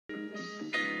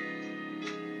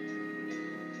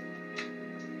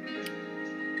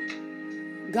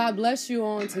God bless you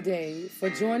on today for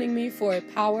joining me for a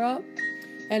power up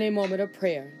and a moment of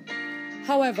prayer.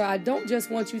 However, I don't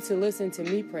just want you to listen to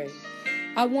me pray.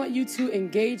 I want you to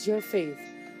engage your faith.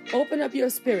 Open up your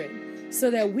spirit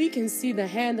so that we can see the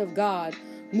hand of God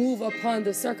move upon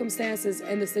the circumstances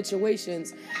and the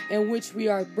situations in which we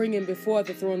are bringing before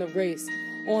the throne of grace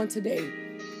on today.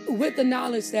 With the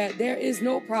knowledge that there is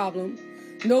no problem,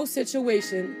 no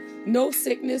situation, no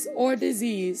sickness or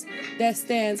disease that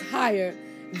stands higher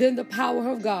than the power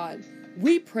of God.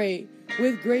 We pray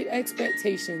with great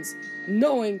expectations,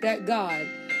 knowing that God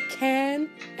can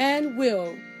and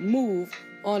will move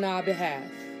on our behalf.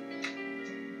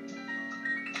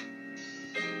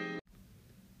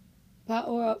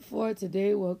 Power up for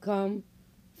today will come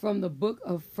from the book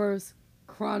of 1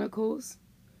 Chronicles,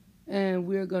 and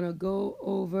we're going to go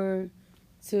over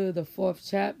to the 4th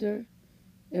chapter,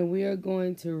 and we are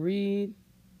going to read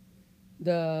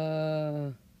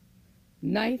the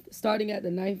 9th, starting at the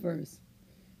 9th verse.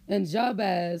 And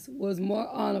Jabez was more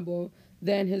honorable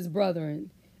than his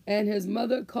brethren, and his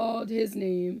mother called his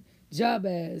name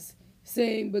Jabez,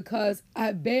 saying, because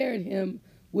I bared him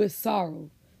with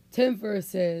sorrow. 10th verse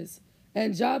says,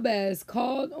 and Jabez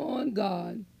called on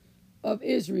God of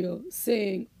Israel,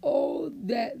 saying, oh,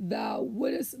 that thou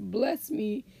wouldest bless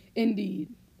me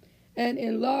indeed, and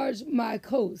enlarge my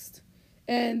coast,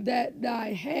 and that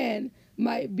thy hand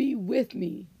might be with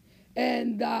me,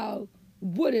 and thou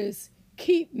wouldest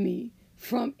keep me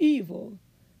from evil,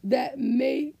 that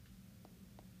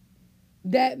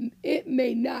it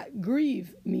may not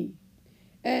grieve me.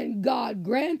 And God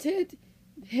granted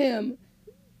him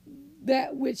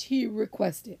that which he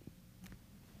requested.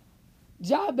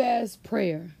 Jabez's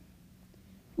prayer.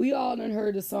 We all done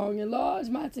heard the song, enlarge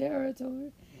my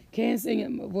territory. Can't sing it,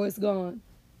 my voice gone.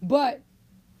 But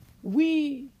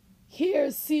we here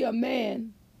see a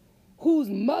man whose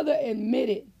mother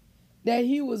admitted that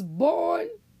he was born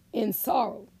in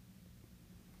sorrow,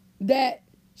 that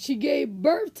she gave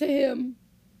birth to him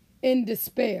in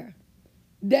despair,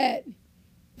 that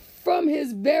from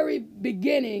his very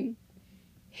beginning,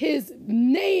 his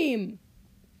name,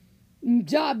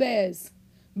 Jabez,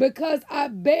 because I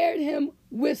bared him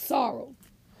with sorrow.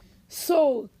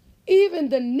 So even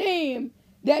the name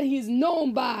that he's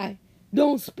known by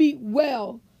don't speak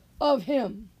well of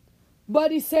him.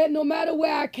 But he said, no matter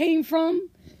where I came from,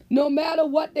 no matter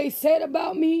what they said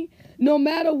about me, no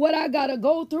matter what I got to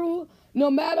go through,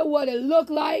 no matter what it looked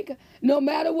like, no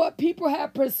matter what people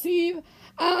have perceived,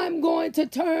 I'm going to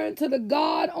turn to the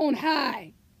God on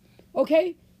high.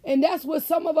 Okay? And that's what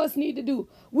some of us need to do.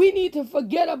 We need to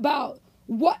forget about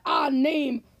what our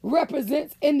name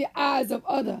represents in the eyes of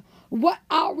others, what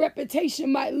our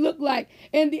reputation might look like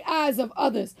in the eyes of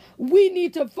others. We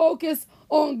need to focus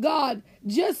on God,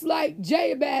 just like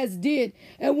Jabez did.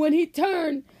 And when he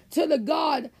turned to the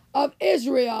God of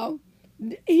Israel,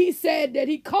 he said that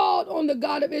he called on the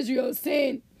God of Israel,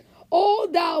 saying, oh,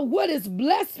 thou wouldest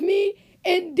bless me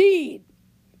indeed.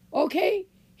 Okay?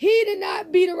 He did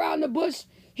not beat around the bush.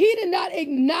 He did not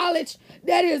acknowledge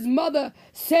that his mother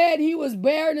said he was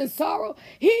buried in sorrow.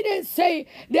 He didn't say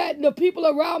that the people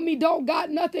around me don't got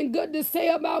nothing good to say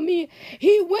about me.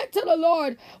 He went to the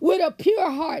Lord with a pure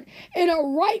heart and a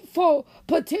rightful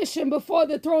petition before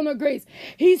the throne of grace.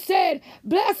 He said,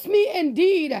 bless me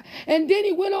indeed. And then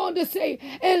he went on to say,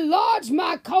 enlarge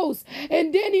my coast.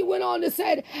 And then he went on to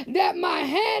say that my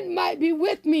hand might be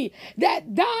with me,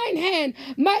 that thine hand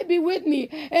might be with me,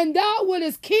 and thou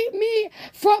wouldest keep me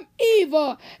from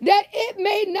evil, that it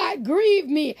may not grieve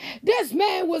me. This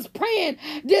man was praying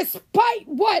despite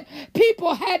what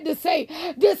people had to say,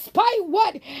 despite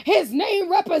what his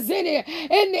name represented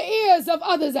in the ears of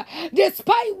others,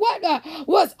 despite what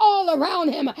was all around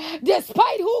him,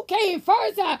 despite who came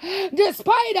first,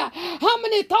 despite how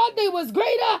many thought they was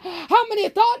greater, how many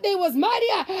thought they was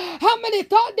mightier, how many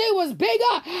thought they was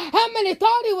bigger, how many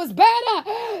thought he was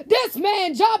better. This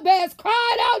man Jabez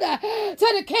cried out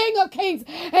to the King of Kings,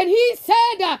 and he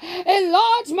said,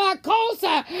 enlarge my coast,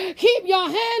 keep your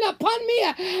hand upon me,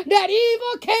 that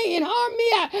evil can't harm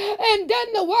me. And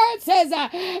then the word says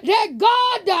that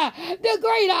God, the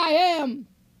great I am,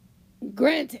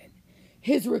 granted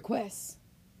his request.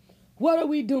 What are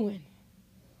we doing?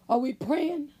 Are we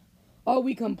praying? Are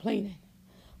we complaining?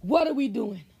 What are we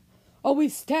doing? Are we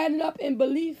standing up in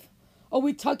belief? Are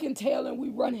we tucking tail and we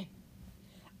running?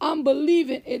 I'm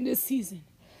believing in this season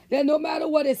that no matter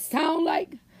what it sound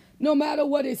like, no matter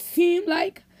what it seem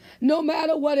like, no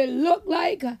matter what it looked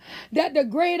like, that the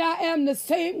great I am, the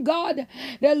same God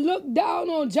that looked down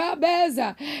on Jabez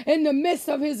in the midst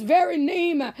of his very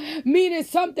name, meaning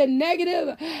something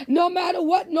negative, no matter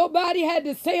what nobody had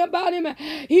to say about him.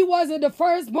 He wasn't the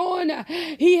firstborn.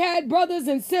 He had brothers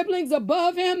and siblings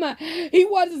above him. He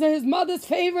wasn't his mother's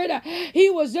favorite. He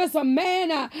was just a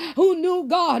man who knew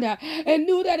God and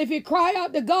knew that if he cried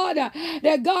out to God,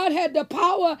 that God had the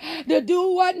power to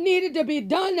do what needed to be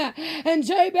done. And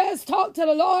Jabez talked to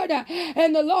the Lord,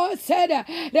 and the Lord said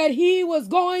that he was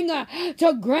going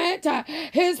to grant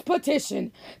his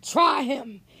petition. Try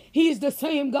him. He's the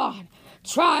same God.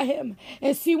 Try him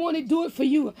and see won't he do it for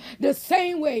you the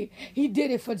same way he did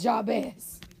it for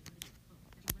Jabez.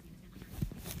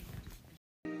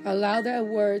 Allow that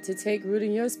word to take root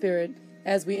in your spirit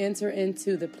as we enter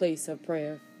into the place of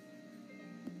prayer.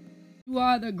 You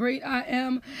are the great I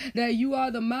am, that you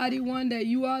are the mighty one, that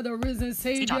you are the risen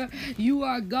Savior. You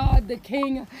are God the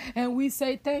King. And we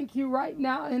say thank you right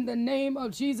now in the name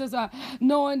of Jesus,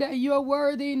 knowing that you're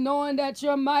worthy, knowing that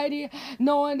you're mighty,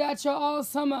 knowing that you're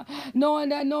awesome, knowing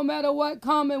that no matter what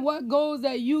comes and what goes,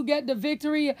 that you get the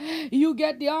victory, you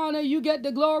get the honor, you get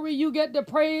the glory, you get the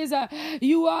praise.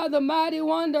 You are the mighty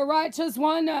one, the righteous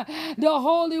one, the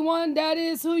holy one. That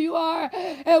is who you are.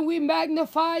 And we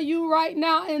magnify you right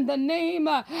now in the name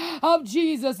of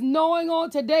Jesus, knowing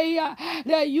on today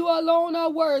that you alone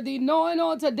are worthy, knowing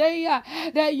on today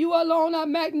that you alone are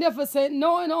magnificent,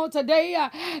 knowing on today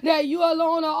that you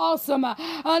alone are awesome,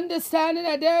 understanding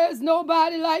that there is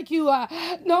nobody like you,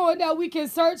 knowing that we can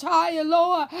search high and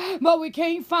low, but we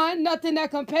can't find nothing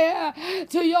that compare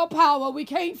to your power. We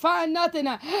can't find nothing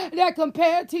that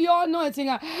compare to your anointing.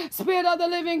 Spirit of the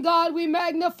living God, we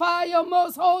magnify your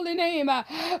most holy name.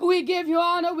 We give you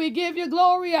honor, we give you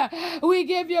glory, we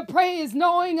give you praise,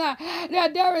 knowing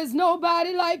that there is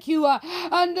nobody like you.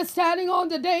 Understanding on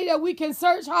the day that we can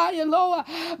search high and low,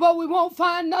 but we won't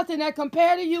find nothing that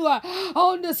compare to you.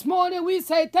 On this morning, we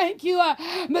say thank you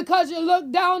because you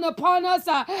looked down upon us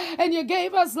and you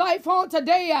gave us life on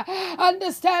today.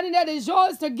 Understanding that it's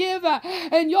yours to give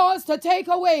and yours to take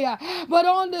away. But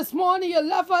on this morning, you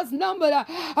left us numbered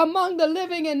among the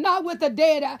living and not with the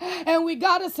dead. And we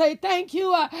got to say thank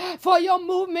you for your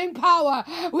movement power.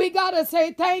 We got to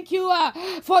say thank you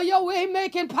for your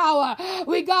way-making power.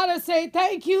 We got to say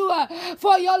thank you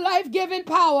for your life-giving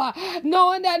power,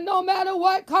 knowing that no matter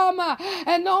what comes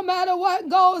and no matter what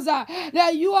goes,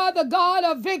 that you are the God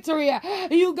of victory.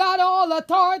 You got all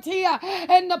authority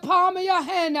in the palm of your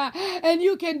hand, and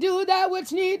you can do that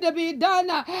which need to be done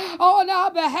on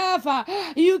our behalf.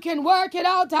 You can work it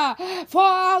out for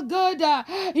our good.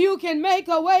 You can make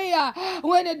a way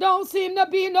when it don't seem to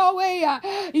be no way.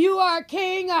 You are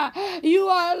King. You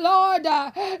are Lord.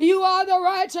 You are the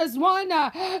righteous one.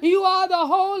 You are the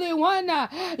holy one.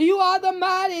 You are the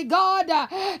mighty God.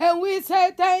 And we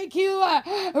say thank you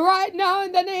right now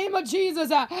in the name of Jesus,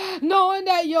 knowing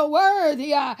that you're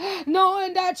worthy,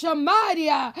 knowing that you're mighty,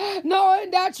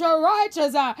 knowing that you're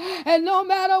righteous, and no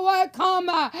matter what comes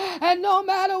and no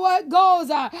matter what goes,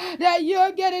 that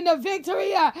you're getting the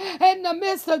victory in the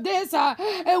midst of this.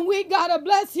 And we got to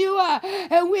bless you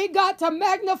and we got to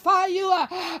magnify you,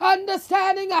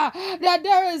 understanding that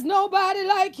there is nobody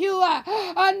like you,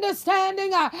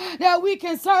 understanding that we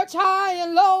can search high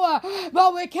and low,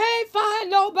 but we can't find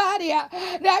nobody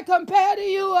that compare to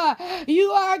you.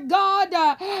 You are God,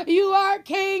 you are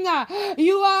King,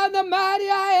 you are the mighty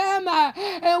I am,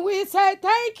 and we say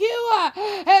thank you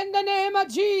in the name of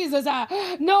Jesus,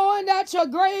 knowing that you're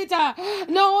great,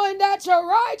 knowing that you're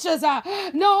righteous,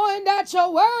 knowing that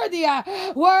you're worthy,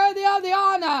 worthy of the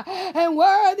honor and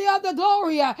worthy of the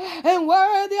glory and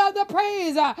worthy of the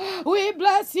praise. We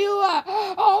bless you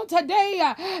on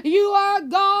today. You are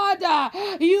God,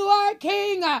 you are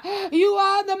King, you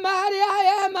are the mighty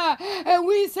I am, and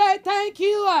we say thank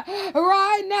you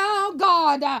right now,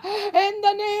 God, in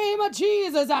the name of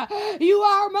Jesus. You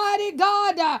are mighty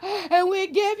God, and we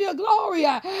give you glory.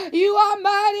 You are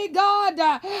mighty God,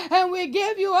 and we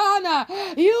give you honor.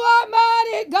 You are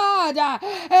mighty God,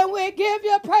 and we give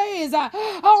you praise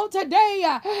on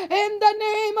today in the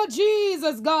name of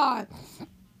Jesus, God.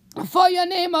 For your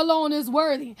name alone is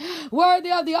worthy, worthy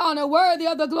of the honor, worthy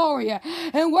of the glory,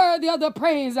 and worthy of the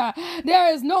praise.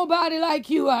 There is nobody like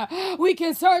you. We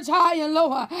can search high and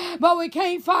low, but we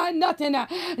can't find nothing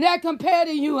that compare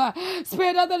to you.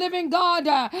 Spirit of the living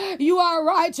God, you are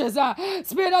righteous.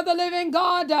 Spirit of the living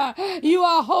God, you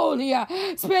are holy.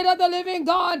 Spirit of the living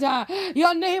God,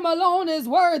 your name alone is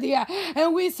worthy.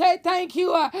 And we say thank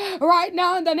you right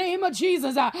now in the name of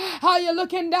Jesus. How you're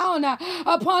looking down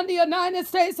upon the United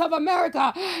States of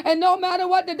America. And no matter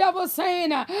what the devil's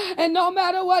saying, and no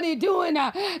matter what he's doing,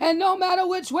 and no matter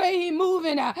which way he's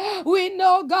moving, we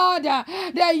know, God,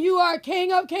 that you are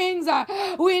King of Kings.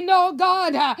 We know,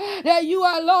 God, that you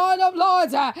are Lord of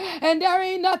Lords. And there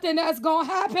ain't nothing that's going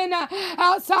to happen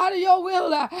outside of your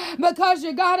will, because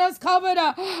you got us covered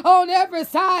on every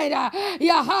side.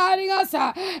 You're hiding us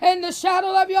in the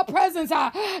shadow of your presence.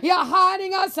 You're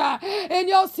hiding us in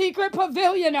your secret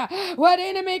pavilion, where the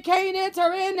enemy can't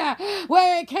enter in,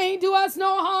 where it can't do us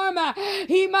no harm.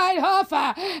 He might huff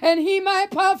and he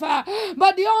might puff,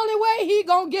 but the only way he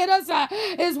gonna get us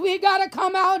is we gotta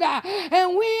come out,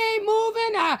 and we ain't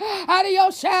moving out of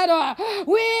your shadow.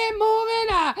 We ain't moving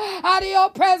out of your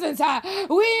presence.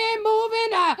 We ain't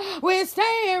moving. We're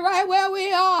staying right where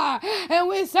we are, and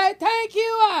we say thank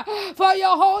you for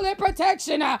your holy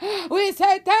protection. We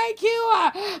say thank you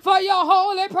for your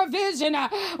holy provision.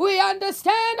 We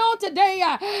understand on today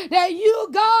that you,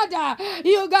 God,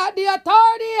 you got the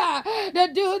authority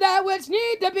to do that which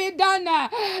need to be done.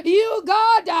 You,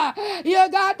 God, you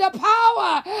got the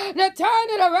power to turn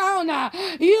it around.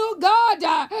 You,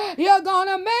 God, you're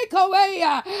gonna make a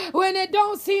way when it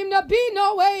don't seem to be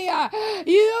no way.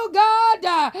 You,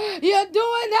 God, you're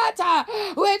doing that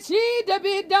which need to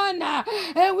be done.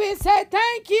 And we say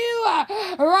thank you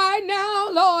right now,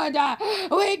 Lord.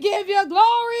 We give you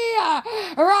glory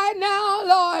right now,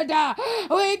 Lord.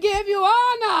 We give you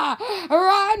honor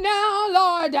right now,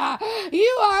 Lord.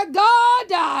 You are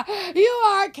God. You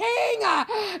are King.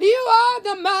 You are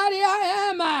the mighty I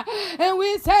am. And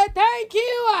we say thank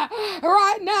you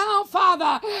right now,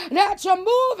 Father, that you're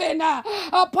moving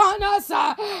upon us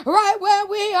right where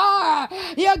we are.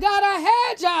 You got a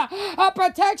hedge of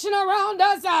protection around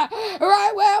us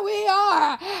right where we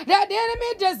are. That the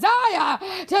enemy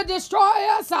desire to destroy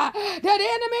us. That the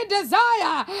enemy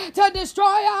desire to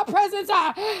destroy our presence.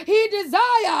 He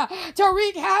desire to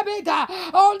wreak havoc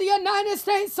on the United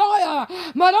States soil.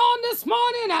 But on this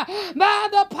morning, by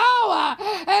the power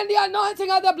and the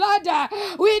anointing of the blood,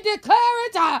 we declare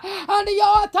it under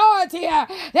your authority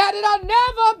that it'll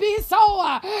never be so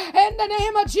in the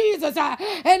name of Jesus.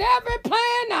 And every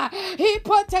plan he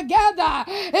put together,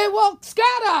 it will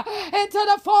scatter into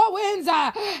the four winds.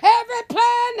 Every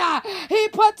plan he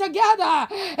put together,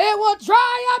 it will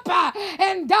dry up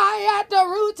and die at the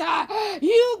root.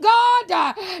 You,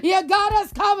 God, you got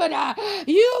us covered.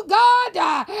 You,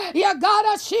 God, you got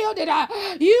us shielded.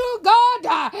 You,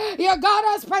 God, you got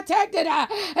us protected.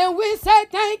 And we say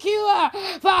thank you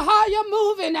for how you're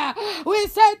moving. We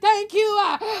say thank you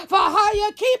for how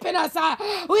you're keeping us.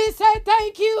 We say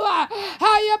thank you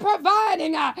how you're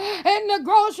providing in the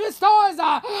grocery stores,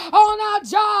 on our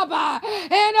job,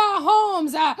 in our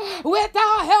homes, with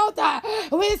our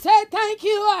health. We say thank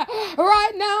you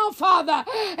right now, Father,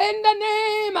 in the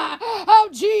name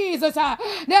of Jesus,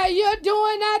 that you're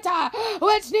doing that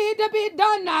which need to be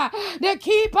done to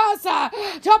keep us,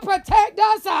 to protect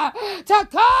us, to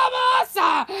cover us.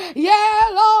 Yeah,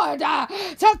 Lord,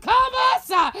 to cover us.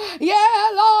 Yeah,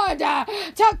 Lord,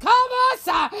 to cover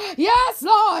us. Yes,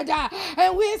 Lord.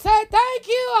 And we say thank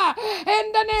you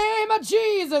in the name of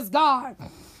Jesus, God.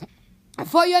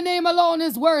 For your name alone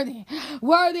is worthy,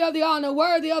 worthy of the honor,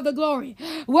 worthy of the glory,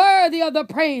 worthy of the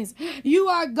praise. You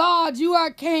are God, you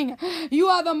are King, you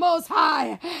are the Most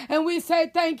High. And we say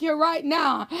thank you right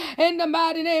now in the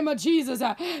mighty name of Jesus.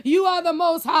 You are the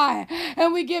Most High,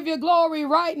 and we give you glory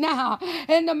right now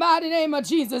in the mighty name of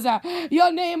Jesus.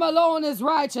 Your name alone is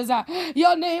righteous.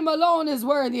 Your name alone is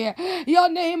worthy. Your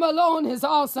name alone is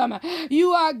awesome.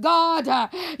 You are God.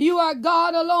 You are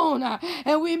God alone.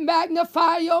 And we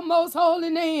magnify your most holy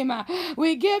name.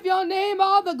 We give your name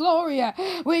all the glory.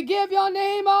 We give your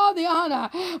name all the honor.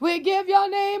 We give your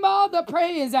name all the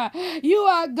praise. You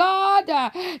are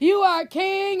God. You are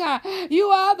King. You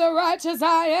are the righteous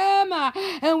I am.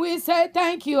 And we say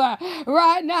thank you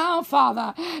right now,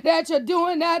 Father, that you're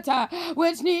doing that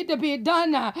which need to be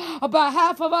done on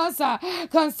behalf of us,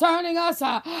 concerning us,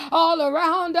 all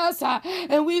around us.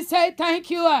 And we say thank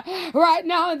you right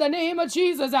now in the name of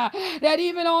Jesus, that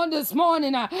even on this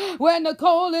morning, when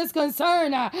Nicole is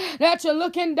concerned, that you're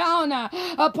looking down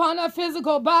upon her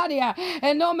physical body,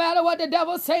 and no matter what the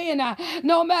devil's saying,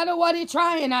 no matter what he's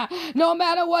trying, no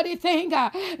matter what he think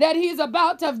that he's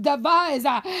about to devise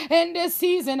in this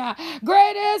season,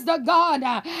 great is the God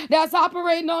that's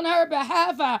operating on her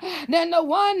behalf than the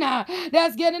one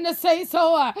that's getting to say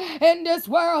so in this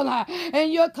world.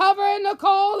 And you're covering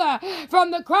Nicole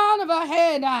from the crown of her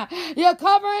head. You're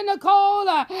covering Nicole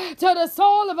to the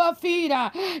sole of her feet.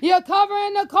 You're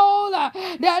covering Nicole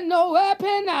that no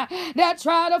weapon that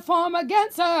try to form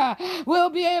against her will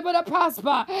be able to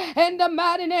prosper. in the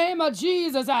mighty name of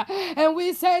Jesus. And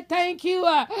we say thank you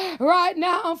right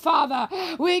now, Father.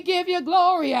 We give you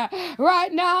glory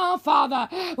right now, Father.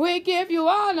 We give you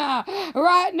honor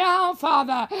right now,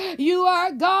 Father. You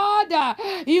are God.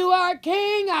 You are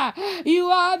King. You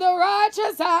are the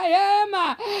righteous I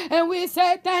am. And we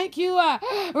say thank you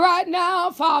right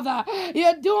now, Father.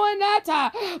 You're doing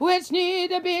that which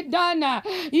need to be done.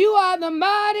 You are the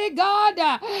mighty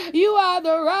God. You are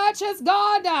the righteous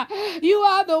God. You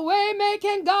are the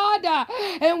way-making God.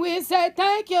 And we say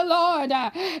thank you, Lord,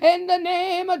 in the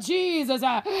name of Jesus.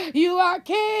 You are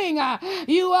King.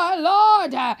 You are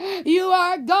Lord. You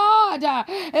are God.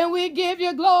 And we give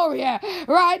you glory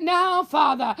right now,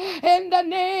 Father, in the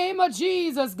name of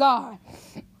Jesus, God.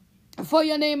 For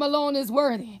your name alone is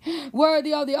worthy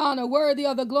of the honor, worthy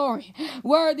of the glory,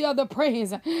 worthy of the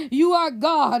praise. You are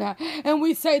God, and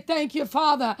we say thank you,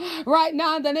 Father, right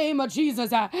now in the name of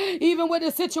Jesus. Even with the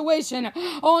situation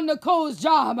on Nicole's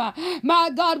job,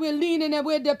 my God, we're leaning and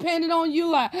we're depending on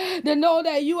you to know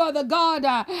that you are the God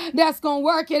that's going to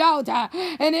work it out,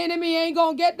 and the enemy ain't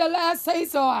going to get the last say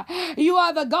so. You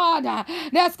are the God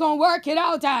that's going to work it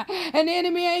out, and the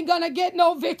enemy ain't going to get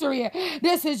no victory.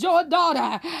 This is your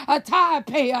daughter, a tithe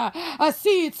payer, a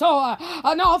seed sower,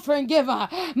 an offering giver,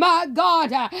 my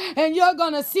God, and you're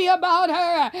going to see about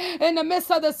her in the midst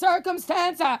of the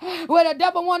circumstance where the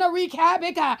devil want to wreak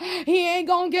havoc. He ain't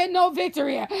going to get no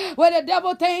victory. Where the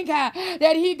devil think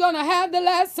that he going to have the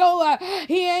last soul,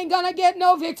 he ain't going to get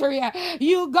no victory.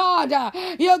 You, God,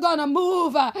 you're going to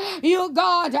move. You,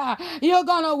 God, you're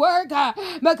going to work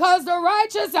because the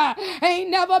righteous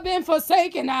ain't never been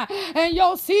forsaken, and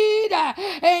your seed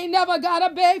ain't never got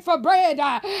to beg for bread.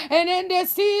 And in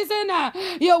this season,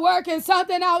 you're working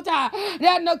something out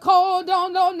that Nicole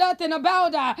don't know nothing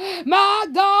about. My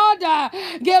God,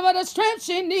 give her the strength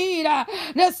she need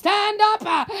to stand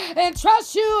up and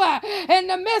trust you in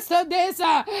the midst of this.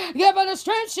 Give her the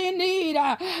strength she need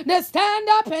to stand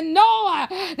up and know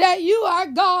that you are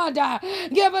God.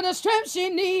 Give her the strength she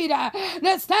need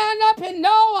to stand up and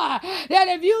know that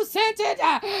if you sent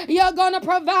it, you're going to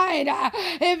provide.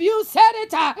 If you said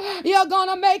it, you're going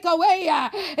to make a way.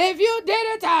 If you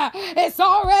did it, it's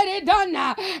already done.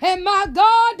 And my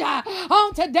God,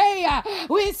 on today,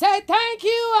 we say thank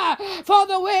you for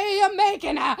the way you're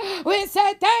making. We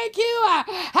say thank you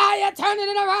how you're turning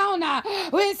it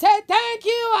around. We say thank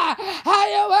you how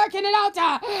you're working it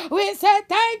out. We say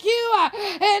thank you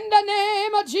in the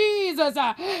name of Jesus.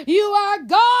 You are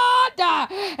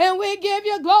God, and we give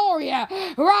you glory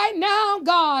right now,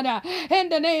 God, in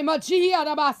the name of Jesus.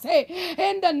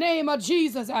 In the name of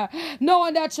Jesus,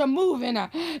 knowing that you're moving,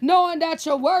 knowing that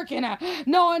you're working,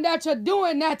 knowing that you're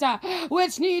doing that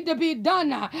which need to be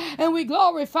done. And we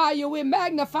glorify you, we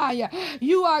magnify you.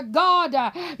 You are God,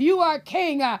 you are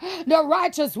King, the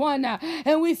righteous one.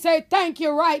 And we say thank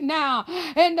you right now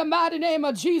in the mighty name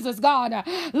of Jesus, God.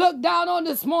 Look down on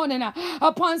this morning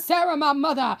upon Sarah, my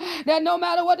mother, that no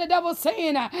matter what the devil's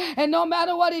saying and no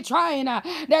matter what he's trying,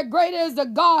 that greater is the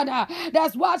God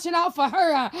that's watching out for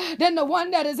her than the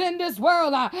one that is in this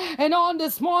world. And on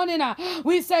this morning,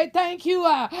 we say thank you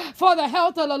for the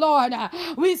health of the Lord.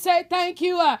 We say thank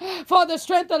you for the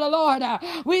strength of the Lord.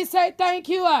 We say thank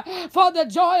you for the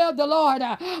joy of the Lord.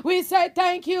 We say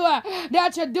thank you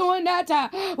that you're doing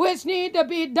that which need to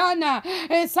be done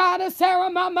inside of Sarah,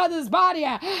 my mother's body.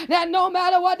 That no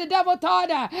matter what the devil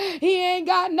thought, he ain't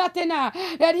got nothing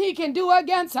that he can do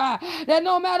against her. That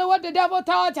no matter what the devil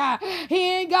thought,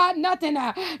 he ain't got nothing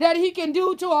that he can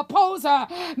do to oppose her,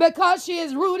 because she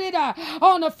is rooted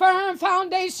on a firm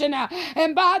foundation,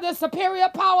 and by the superior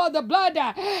power of the blood,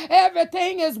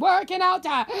 everything is working out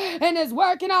and is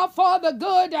working out for the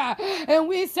good. And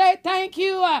we say thank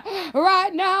you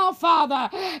right now, Father,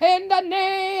 in the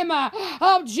name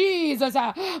of Jesus.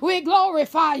 We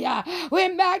glorify you, we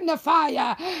magnify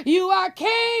you. You are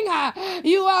King,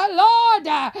 you are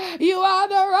Lord, you are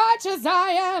the righteous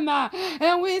I am.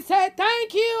 And we say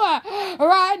thank you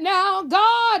right now,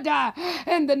 God,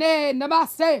 in the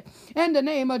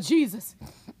name of Jesus.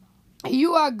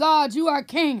 You are God, you are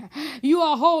King, you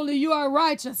are holy, you are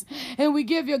righteous, and we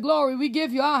give you glory, we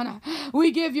give you honor,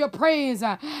 we give you praise,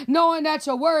 knowing that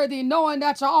you're worthy, knowing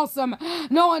that you're awesome,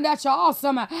 knowing that you're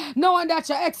awesome, knowing that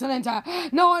you're excellent,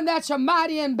 knowing that you're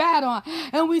mighty in battle.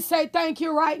 And we say thank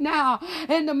you right now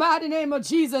in the mighty name of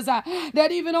Jesus,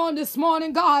 that even on this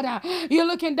morning, God, you're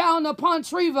looking down upon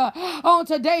Treva on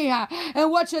today,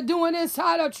 and what you're doing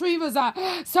inside of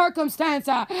Treva's circumstance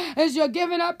is you're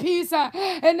giving her peace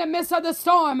in the midst midst of the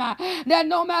storm, that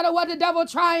no matter what the devil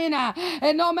trying,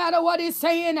 and no matter what he's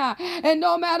saying, and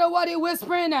no matter what he's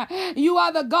whispering, you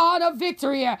are the God of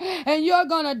victory, and you're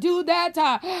going to do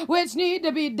that which need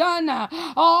to be done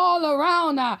all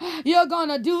around. You're going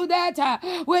to do that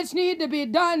which need to be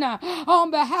done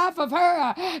on behalf of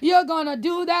her. You're going to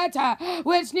do that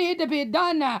which need to be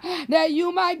done, that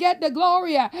you might get the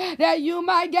glory, that you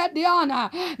might get the honor,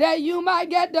 that you might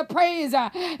get the praise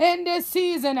in this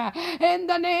season, in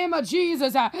the name of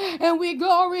Jesus. And we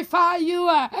glorify you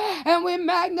and we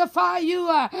magnify you.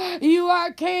 You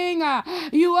are King,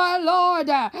 you are Lord,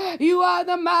 you are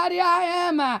the mighty I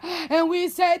am. And we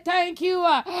say thank you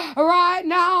right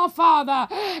now, Father,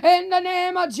 in the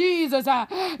name of Jesus.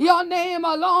 Your name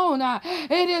alone,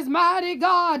 it is mighty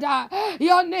God.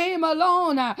 Your name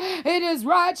alone, it is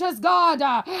righteous God.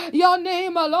 Your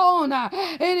name alone,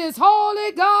 it is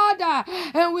holy God.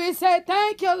 And we say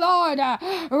thank you, Lord,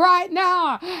 right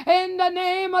now, in the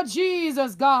name of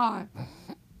Jesus, God.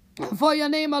 For your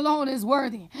name alone is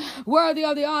worthy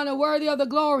of the honor, worthy of the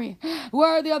glory,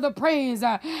 worthy of the praise.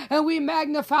 And we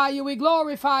magnify you, we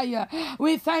glorify you.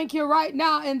 We thank you right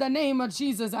now in the name of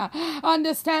Jesus.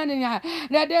 Understanding that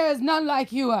there is none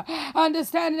like you.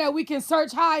 Understanding that we can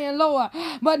search high and low,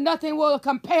 but nothing will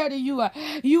compare to you.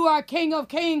 You are King of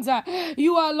kings.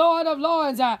 You are Lord of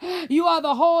lords. You are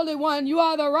the Holy One. You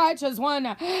are the righteous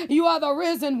one. You are the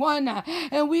risen one.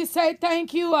 And we say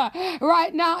thank you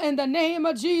right now in the name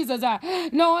of Jesus.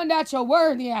 Knowing that you're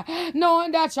worthy,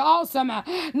 knowing that you're awesome,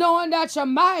 knowing that you're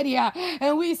mighty.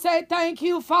 And we say thank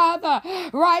you, Father,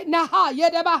 right now. In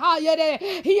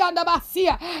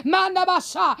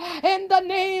the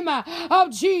name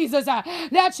of Jesus,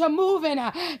 that you're moving,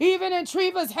 even in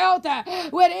Treva's health,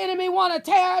 where the enemy want to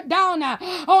tear it down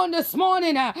on this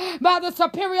morning, by the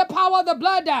superior power of the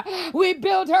blood. We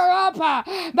build her up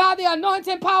by the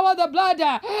anointing power of the blood.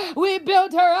 We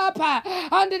build her up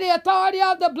under the authority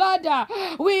of the blood.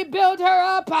 We build her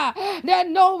up that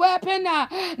no weapon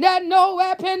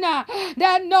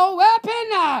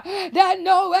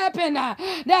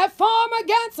that form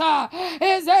against her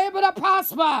is able to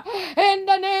prosper in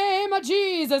the name of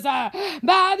Jesus.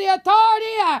 By the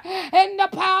authority and the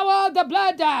power of the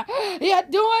blood, you're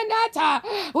doing that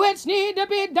which need to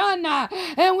be done,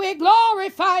 and we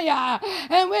glorify you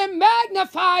and we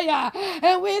magnify you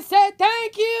and we say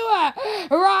thank you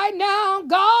right now,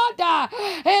 God,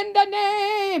 in the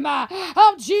name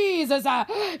of Jesus.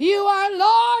 You are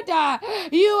Lord,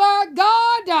 you are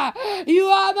God, you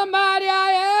are the mighty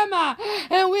I am,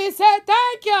 and we say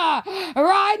thank you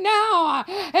right now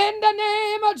in the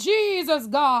name of Jesus,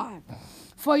 God.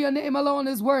 For your name alone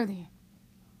is worthy.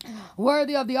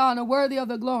 Worthy of the honor, worthy of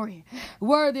the glory,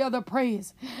 worthy of the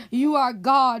praise. You are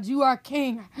God, you are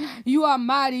King, you are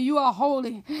mighty, you are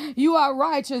holy, you are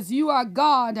righteous, you are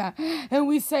God. And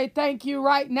we say thank you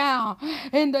right now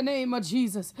in the name of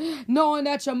Jesus. Knowing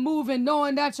that you're moving,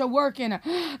 knowing that you're working,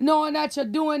 knowing that you're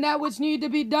doing that which need to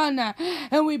be done.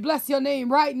 And we bless your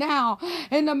name right now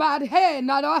in the mighty in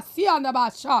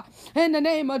the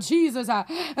name of Jesus.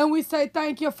 And we say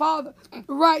thank you, Father,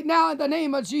 right now in the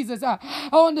name of Jesus.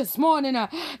 On this morning,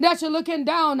 that you're looking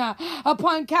down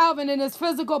upon Calvin in his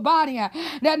physical body,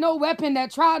 that no weapon that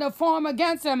tried to form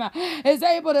against him is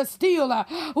able to steal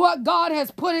what God has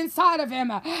put inside of him,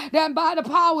 that by the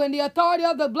power and the authority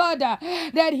of the blood,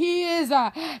 that he is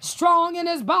strong in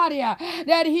his body,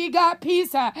 that he got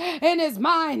peace in his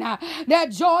mind,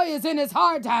 that joy is in his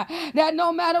heart, that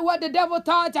no matter what the devil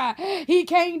thought, he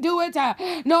can't do it,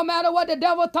 no matter what the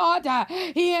devil thought,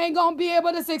 he ain't gonna be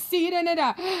able to succeed in it,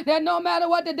 that no matter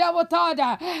what the devil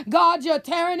thought, God, you're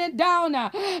tearing it down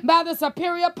by the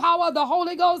superior power of the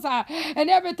Holy Ghost, and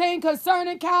everything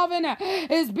concerning Calvin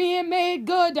is being made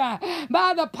good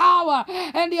by the power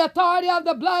and the authority of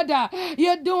the blood.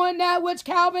 You're doing that which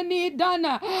Calvin need done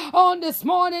on this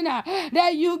morning,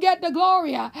 that you get the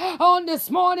glory on this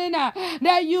morning,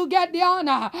 that you get the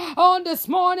honor on this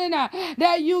morning,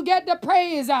 that you get the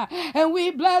praise, and we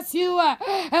bless you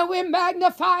and we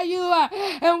magnify you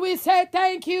and we say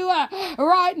thank you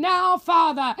right now,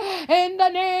 Father, in the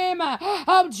name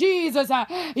of Jesus.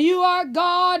 You are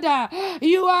God,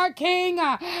 you are King,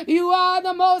 you are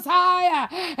the Most High,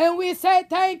 and we say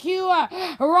thank you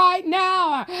right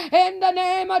now in the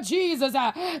name of Jesus.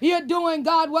 You're doing,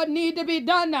 God, what need to be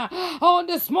done on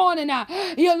this morning.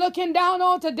 You're looking down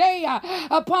on today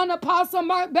upon Apostle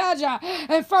Mark Badger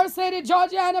and First Lady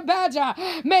Georgiana Badger.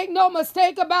 Make no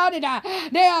mistake about it,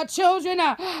 they are children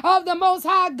of the Most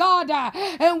High God,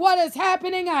 and what has happened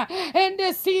happening in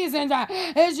this season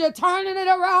is you're turning it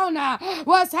around.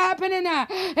 What's happening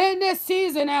in this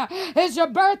season is you're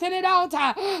birthing it out.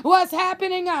 What's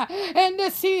happening in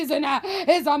this season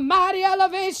is a mighty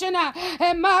elevation.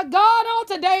 And my God, on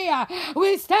today,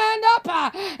 we stand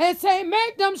up and say,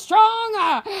 make them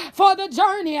strong for the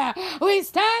journey. We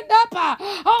stand up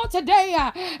on today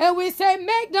and we say,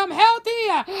 make them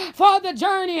healthy for the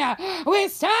journey. We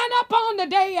stand up on the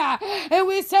day and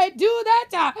we say, do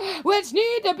that which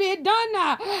need to be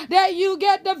done that you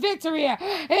get the victory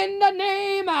in the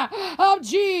name of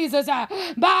Jesus.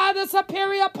 By the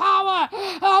superior power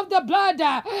of the blood,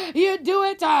 you do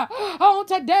it on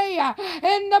today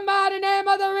in the mighty name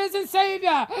of the risen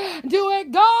Savior. Do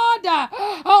it, God,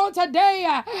 on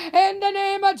today in the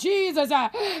name of Jesus.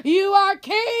 You are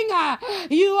King,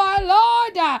 you are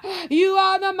Lord, you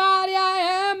are the mighty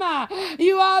I am,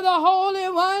 you are the Holy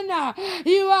One,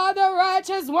 you are the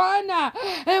righteous one,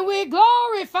 and we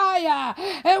glorify you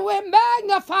and we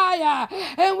magnify you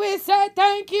and we say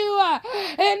thank you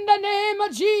in the name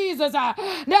of Jesus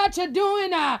that you're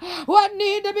doing what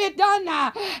need to be done,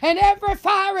 and every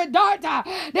fiery dart that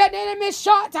the enemy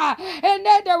shot in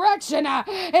that direction,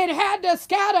 it had to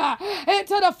scatter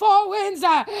into the four winds.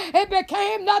 It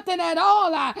became nothing at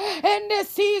all. In this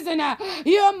season,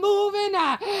 you're moving.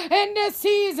 In this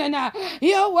season,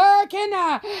 you're working.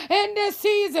 In this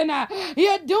season,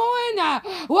 you're doing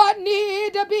what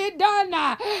need to be done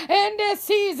in this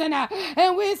season.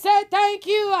 And we say thank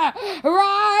you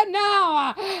right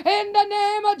now in the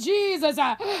name of Jesus.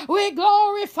 We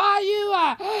glorify you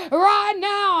right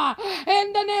now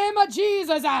in the name of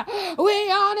Jesus.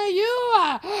 We honor you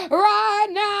right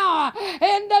now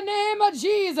in the name of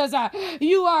Jesus.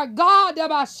 You are God,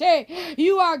 Abashe.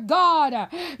 You are God.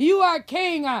 You are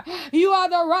King. You are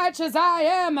the righteous I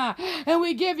am. And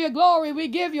we give you glory. We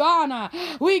give you honor.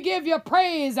 We give you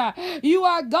praise. You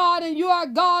are God and you are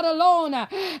God alone.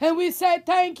 And we say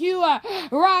thank you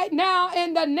right now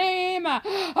in the name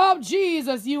of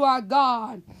Jesus. You are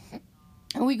God.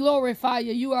 And we glorify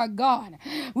you. You are God.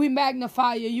 We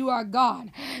magnify you. You are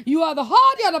God. You are the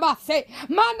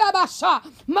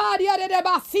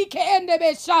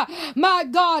my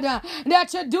God,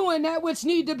 that you're doing that which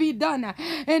need to be done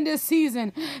in this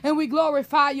season. And we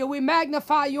glorify you. We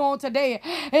magnify you on today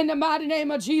in the mighty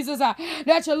name of Jesus,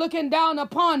 that you're looking down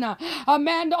upon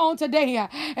Amanda on today.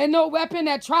 And no weapon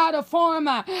that try to form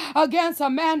against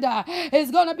Amanda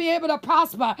is going to be able to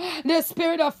prosper. This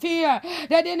spirit of fear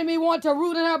that the enemy want to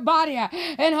root in her body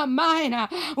and her mind,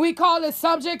 we call it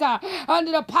subject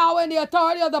under the power and the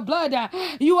authority of the blood.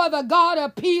 You are the God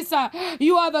of peace.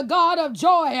 You are the God of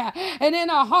joy. And in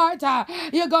her heart,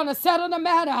 you're going to settle the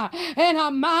matter. In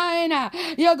her mind,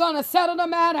 you're going to settle the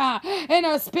matter. In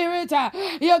her spirit,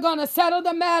 you're going to settle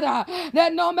the matter.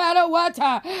 That no matter what,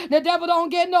 the devil don't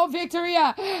get no victory.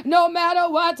 No matter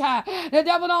what, the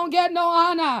devil don't get no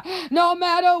honor. No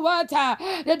matter what,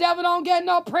 the devil don't get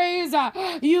no praise.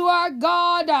 You are God.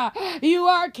 You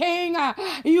are King.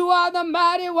 You are the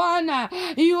mighty one.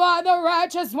 You are the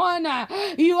righteous one.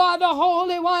 You are the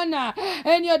holy one.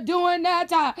 And you're doing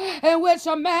that in which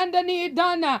Amanda need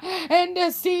done in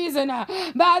this season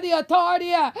by the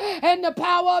authority and the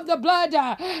power of the blood.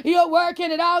 You're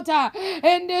working it out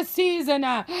in this season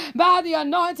by the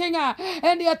anointing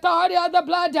and the authority of the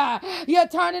blood. You're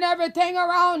turning everything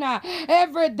around.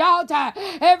 Every doubt,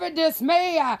 every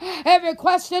dismay, every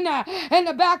question in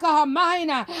the back of her mind,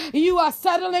 you are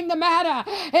settling the matter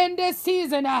in this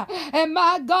season. And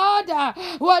my God,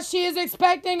 what she is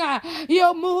expecting,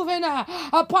 you're moving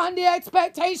upon the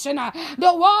expectation.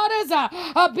 The waters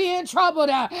are being troubled,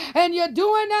 and you're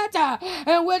doing that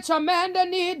in which Amanda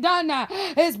need done.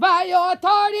 Is by your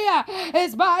authority,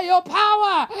 is by your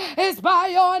power, is by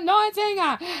your anointing.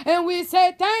 And we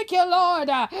say thank you, Lord,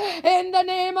 in the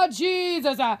name of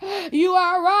Jesus. You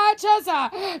are righteous,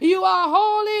 you are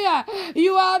holy,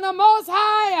 you are the most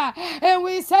high. And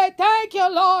we say thank you,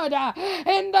 Lord,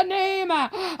 in the name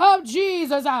of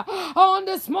Jesus. On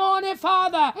this morning,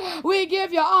 Father, we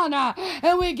give you honor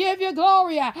and we give you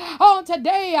glory. On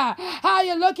today, how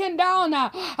you're looking down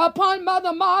upon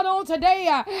Mother Maud on today,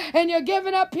 and you're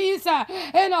giving her peace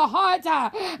in her heart.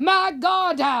 My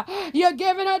God, you're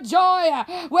giving her joy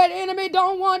where the enemy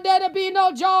don't want there to be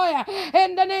no joy.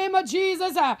 In the name of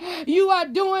Jesus, you are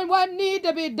doing what need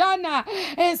to be done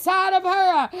inside of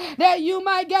her, that you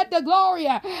might get the glory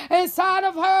inside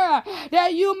of her,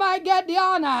 that you might get the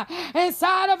honor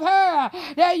inside of her,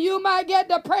 that you might get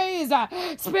the praise.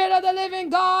 Spirit of the living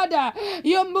God,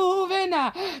 you're moving.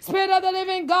 Spirit of the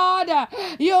living God,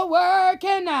 you're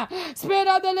working. Spirit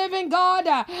of the living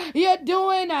God, you're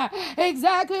doing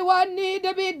exactly what needs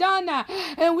to be done.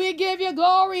 And we give you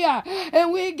glory,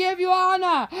 and we give you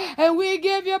honor, and we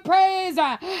give you praise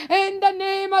in the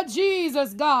name of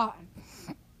Jesus, God.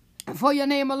 For your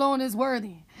name alone is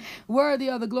worthy, worthy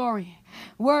of the glory,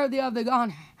 worthy of the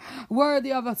honor,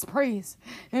 worthy of us praise.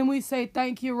 And we say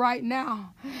thank you right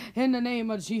now in the name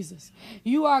of Jesus.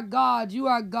 You are God, you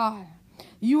are God.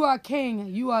 You are King,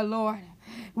 you are Lord.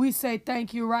 We say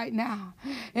thank you right now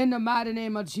in the mighty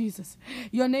name of Jesus.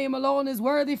 Your name alone is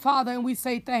worthy, Father, and we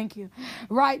say thank you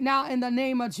right now in the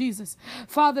name of Jesus.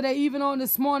 Father, that even on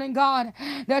this morning, God,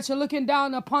 that you're looking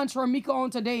down upon Tramika on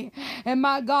today. And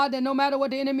my God, that no matter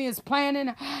what the enemy is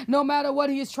planning, no matter what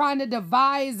he is trying to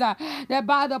devise, that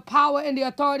by the power and the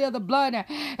authority of the blood,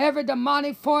 every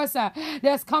demonic force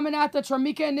that's coming after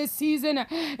Tramika in this season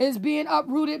is being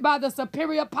uprooted by the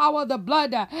superior power of the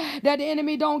blood, that the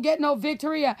enemy don't get no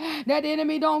victory, that the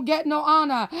enemy don't get no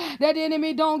honor, that the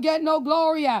enemy don't get no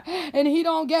glory, and he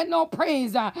don't get no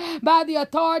praise by the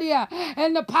authority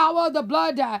and the power of the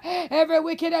blood. Every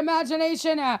wicked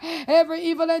imagination, every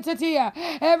evil entity,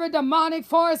 every demonic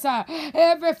force,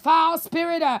 every foul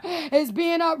spirit is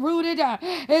being uprooted,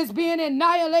 is being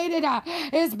annihilated,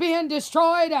 is being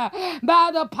destroyed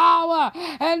by the power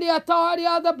and the authority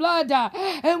of the blood.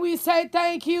 And we say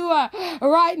thank you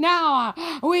right now.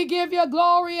 We give you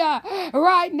glory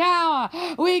right now.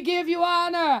 We give you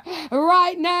honor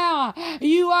right now.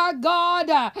 You are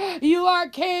God. You are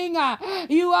King.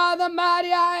 You are the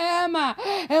mighty I am.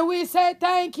 And we say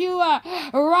thank you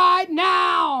right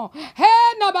now.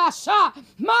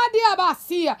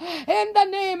 In the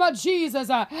name of Jesus,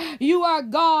 you are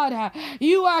God.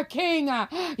 You are King.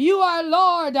 You are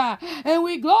Lord. And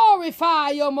we glorify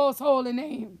your most holy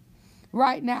name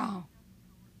right now.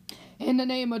 In the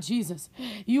name of Jesus,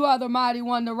 you are the mighty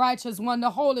one, the righteous one, the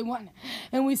holy one.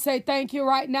 And we say thank you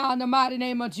right now in the mighty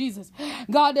name of Jesus.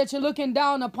 God, that you're looking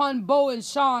down upon Bo and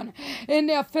Sean in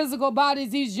their physical bodies,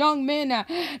 these young men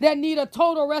that need a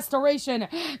total restoration,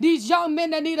 these young men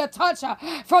that need a touch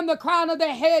from the crown of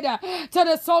their head to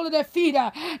the sole of their feet.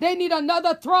 They need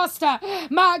another thrust,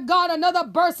 my God, another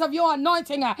burst of your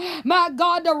anointing, my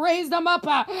God, to raise them up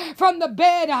from the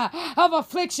bed of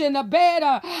affliction, the bed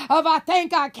of I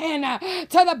think I can,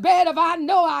 to the bed of I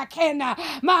know I can.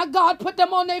 My God, put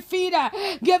them on their feet,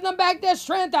 give them back their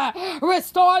strength,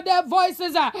 restore their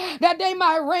voices that they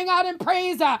might ring out in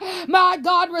praise. My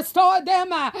God, restore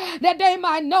them that they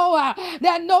might know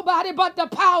that nobody but the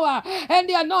power and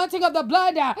the anointing of the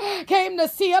blood came to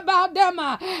see about them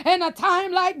in a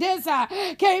time like this,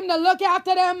 came to look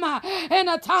after them in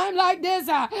a time like this,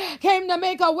 came to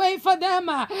make a way for them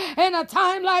in a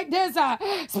time like this.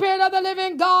 Spirit of the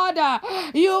living God,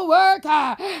 you work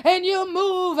and you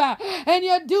move and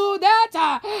you do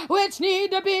that which need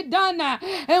to be done,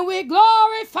 and we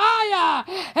glorify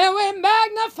and we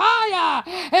magnify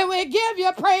and we give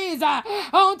you praise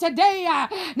on today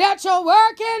that you're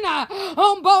working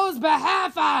on Bo's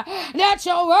behalf, that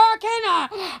you're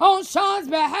working on Sean's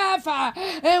behalf,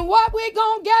 and what we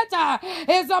gonna get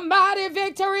is a mighty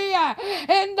victory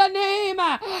in the name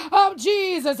of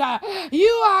Jesus. You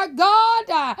are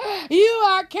God, you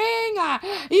are King,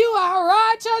 you are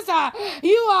righteous,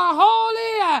 you are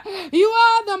holy, you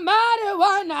are the mighty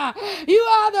one, you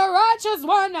are the righteous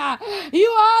one, you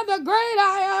are the great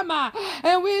I am,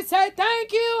 and we say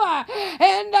thank you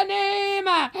in the name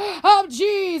of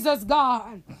Jesus,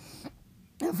 God.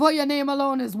 For your name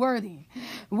alone is worthy.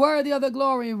 Worthy of the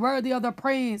glory, worthy of the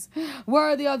praise,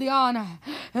 worthy of the honor.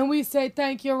 And we say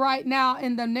thank you right now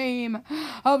in the name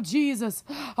of Jesus.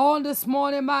 On this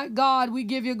morning, my God, we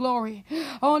give you glory.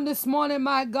 On this morning,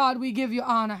 my God, we give you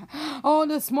honor. On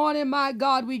this morning, my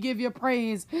God, we give you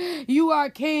praise. You are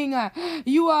King.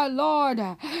 You are Lord.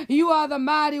 You are the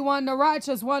mighty one, the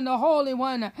righteous one, the holy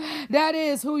one. That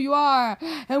is who you are.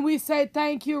 And we say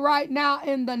thank you right now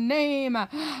in the name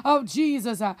of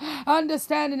Jesus.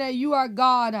 Understanding that you are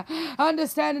God.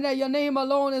 Understanding that your name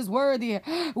alone is worthy.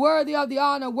 Worthy of the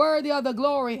honor. Worthy of the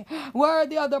glory.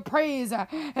 Worthy of the praise.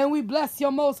 And we bless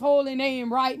your most holy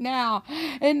name right now.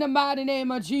 In the mighty name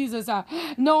of Jesus.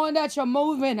 Knowing that you're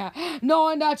moving.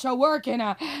 Knowing that you're working.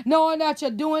 Knowing that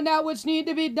you're doing that which need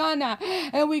to be done.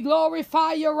 And we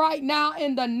glorify you right now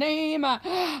in the name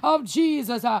of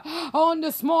Jesus. On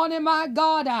this morning, my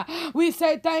God, we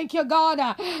say thank you, God,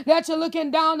 that you're looking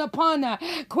down upon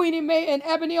Queenie May and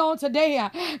Ebony on today.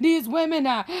 These women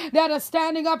that are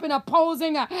standing up and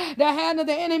opposing the hand of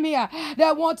the enemy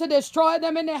that want to destroy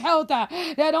them in their health.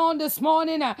 That on this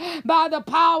morning, by the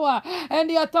power and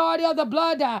the authority of the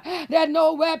blood, that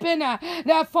no weapon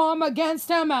that form against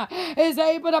them is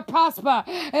able to prosper.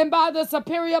 And by the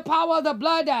superior power of the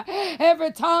blood,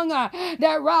 every tongue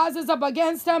that rises up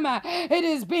against them, it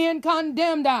is being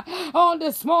condemned on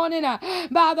this morning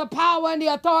by the power and the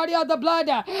authority of the blood.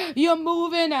 You're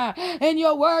moving and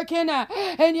you're working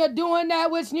and you're doing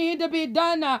that which need to be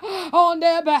done on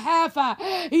their behalf.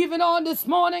 Even on this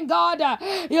morning, God,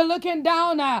 you're looking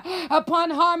down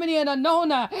upon Harmony and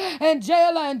Anona and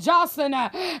Jayla and Jocelyn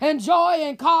and Joy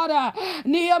and Carter,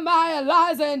 Nehemiah,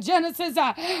 Eliza and Genesis.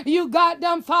 You got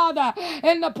them, Father,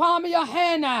 in the palm of your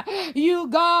hand. You,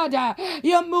 God,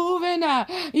 you're moving.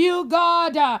 You,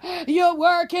 God, you're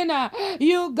working.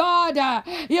 You, God,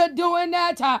 you're doing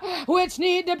that which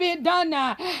need to be done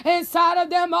inside of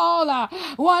them all,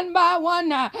 one by one,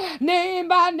 name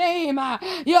by name.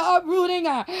 You're uprooting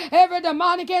every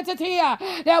demonic entity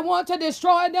that want to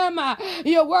destroy them.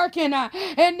 You're working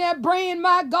in their brain,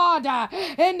 my God,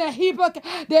 in the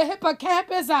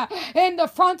hippocampus, in the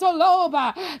frontal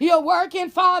lobe. You're working,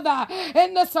 Father,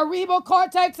 in the cerebral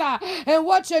cortex. And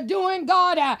what you're doing,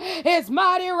 God, is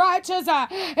mighty righteous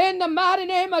in the mighty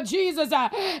name of Jesus.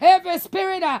 Every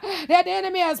spirit that the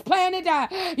enemy has planted,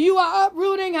 you are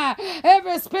uprooting.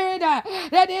 Every spirit that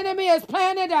the enemy has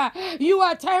planted, you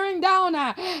are tearing down.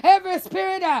 Every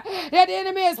spirit that the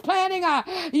enemy is planning,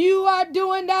 you are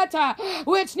doing that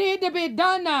which need to be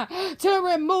done to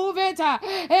remove it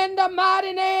in the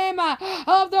mighty name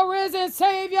of the risen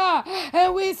Savior.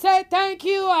 And we say thank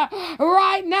you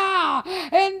right now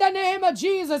in the name of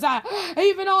Jesus.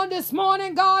 Even on this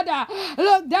morning, God,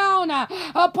 look down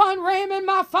upon Raymond,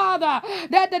 my Father,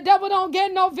 that the devil don't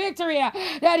get no victory,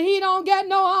 that he don't get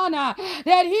no honor,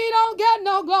 that he don't get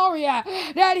no glory,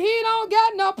 that he don't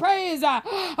get no praise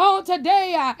on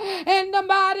today in the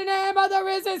mighty name of the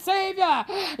risen Savior.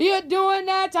 You're doing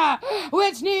that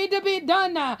which need to be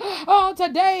done on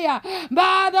today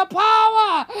by the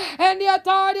power and the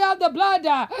authority of the blood.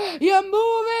 You're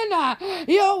moving,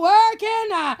 you're working,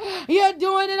 you're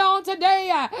doing it on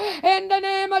today in the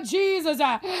name of Jesus.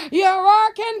 You're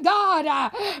working,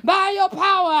 God, by your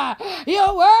power.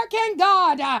 You're working,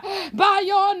 God, by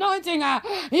your anointing.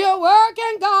 You're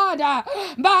working, God,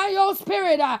 by your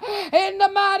spirit in the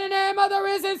mighty name of the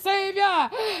risen Savior.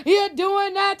 You're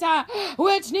doing that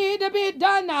which need to be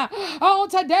done on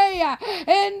today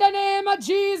in the name of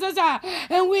Jesus.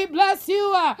 And we bless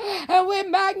you and we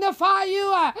magnify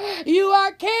you. You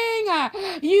are King.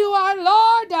 You are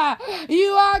Lord.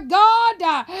 You are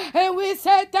God. And we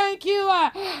say thank you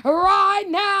right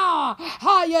now.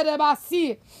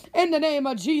 In the name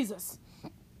of Jesus.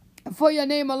 For your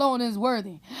name alone is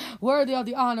worthy. Worthy of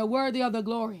the honor, worthy of the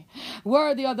glory,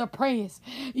 worthy of the praise.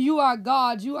 You are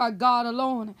God. You are God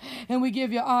alone. And we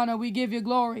give you honor. We give you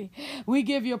glory. We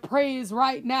give you praise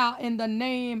right now in the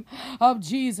name of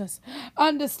Jesus.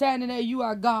 Understanding that you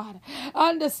are God.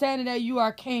 Understanding that you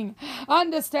are King.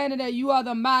 Understanding that you are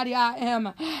the mighty I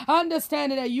am.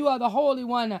 Understanding that you are the Holy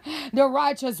One, the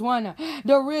righteous one,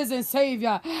 the risen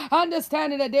Savior.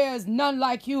 Understanding that there is none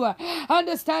like you.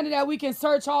 Understanding that we can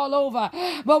search all over,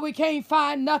 but we can't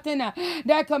find nothing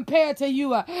that compared to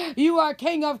you. You are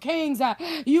King of Kings.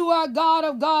 You are God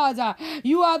of gods.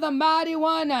 You are the mighty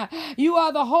one. You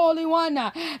are the Holy One.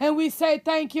 And we say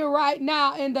thank you right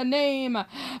now in the name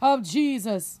of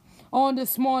Jesus. On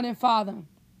this morning, Father,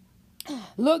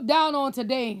 look down on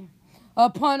today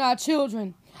upon our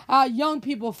children, our young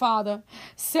people, Father,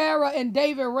 Sarah and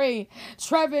David Ray,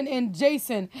 Trevin and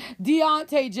Jason,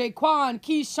 Deontay, Jaquan,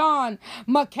 Keyshawn,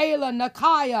 Michaela,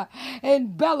 Nakaya,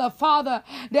 and Bella, Father,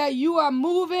 that you are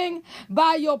moving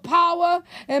by your power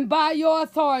and by your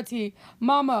authority.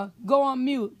 Mama, go on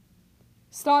mute.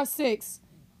 Star 6.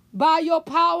 By your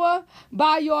power,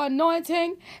 by your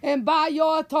anointing, and by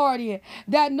your authority,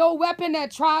 that no weapon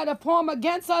that try to form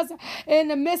against us in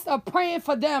the midst of praying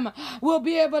for them will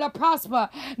be able to prosper.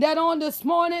 That on this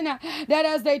morning, that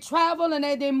as they travel and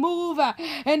they move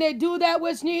and they do that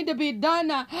which need to be done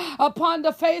upon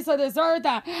the face of this earth,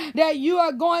 that you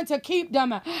are going to keep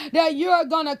them, that you are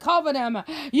going to cover them,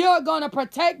 you are going to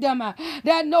protect them,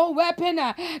 that no weapon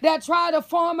that try to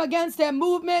form against their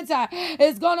movements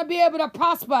is going to be able to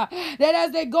prosper. that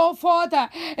as they go forth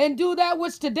and do that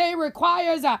which today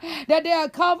requires, that they are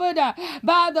covered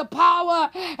by the power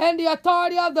and the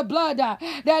authority of the blood,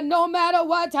 that no matter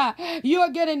what, you're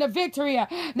getting the victory,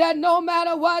 that no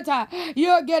matter what,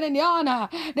 you're getting the honor,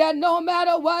 that no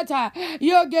matter what,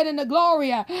 you're getting the glory,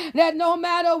 that no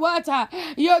matter what,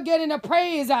 you're getting the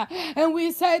praise. And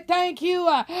we say thank you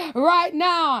right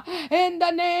now in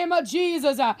the name of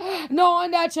Jesus,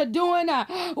 knowing that you're doing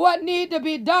what need to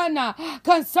be done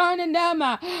concerning them.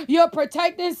 You're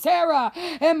protecting Sarah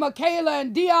and Michaela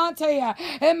and Deontay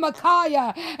and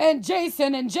Micaiah and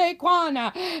Jason and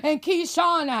Jaquan and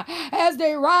Keyshawn as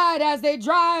they ride, as they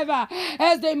drive,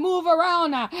 as they move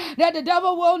around, that the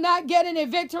devil will not get any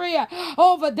victory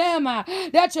over them,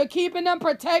 that you're keeping them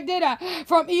protected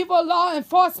from evil law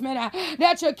enforcement,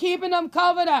 that you're keeping them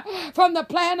covered from the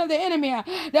plan of the enemy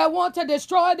that want to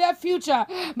destroy their future.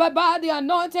 But by the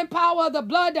anointing power of the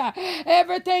blood,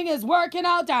 everything is working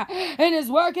out and is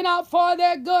working out for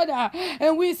their good.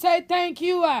 And we say thank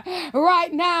you right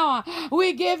now.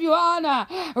 We give you honor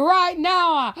right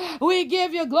now. We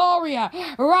give you glory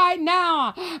right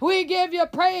now. We give you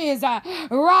praise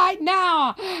right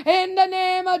now in the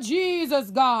name of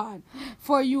Jesus, God.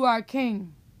 For you are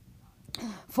King.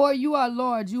 For you are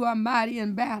Lord. You are mighty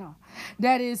in battle.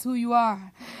 That is who you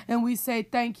are. And we say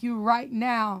thank you right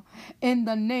now in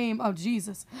the name of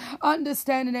Jesus.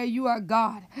 Understanding that you are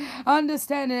God.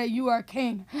 Understanding that you are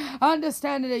King.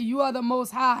 Understanding that you are the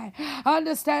Most High.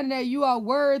 Understanding that you are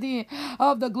worthy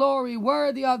of the glory,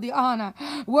 worthy of the honor,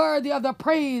 worthy of the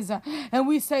praise. And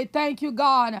we say thank you,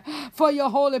 God, for your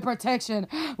holy protection.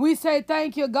 We say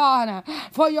thank you, God,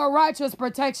 for your righteous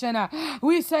protection.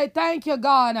 We say thank you,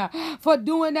 God, for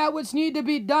doing that which need to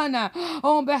be done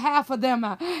on behalf of them,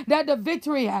 that the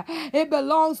victory, it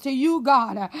belongs to you,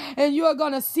 God, and you are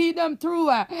going to see them through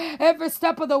every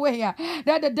step of the way,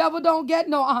 that the devil don't get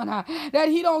no honor, that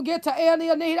he don't get to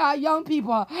alienate our young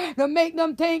people, to make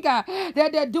them think that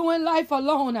they're doing life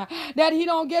alone, that he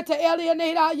don't get to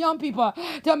alienate our young people,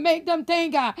 to make them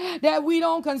think that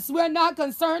we're not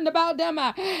concerned about them,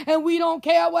 and we don't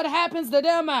care what happens to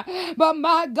them, but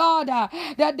my God,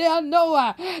 that they'll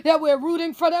know that we're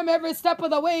rooting for them every step of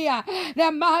the way,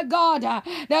 that my God,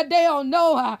 that they'll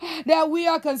know that we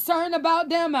are concerned about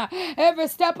them every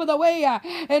step of the way,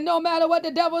 and no matter what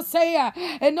the devil say,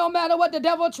 and no matter what the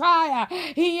devil try,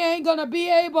 he ain't gonna be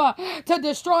able to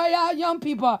destroy our young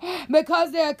people,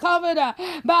 because they're covered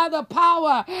by the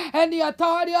power and the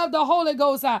authority of the Holy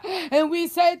Ghost. And we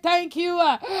say thank you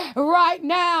right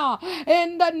now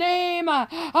in the name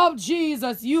of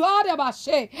Jesus. You are the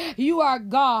Bashe. You are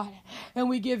God, and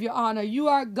we give you honor. You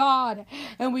are God,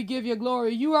 and we give you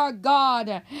glory. You are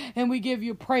God, and we give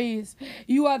you praise.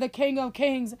 You are the King of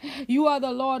Kings. You are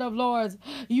the Lord of Lords.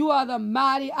 You are the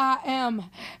mighty I am,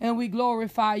 and we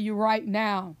glorify you right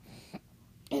now.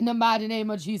 In the mighty name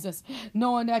of Jesus,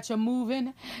 knowing that you're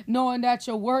moving, knowing that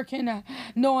you're working,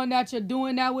 knowing that you're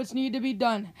doing that which need to be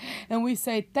done. And we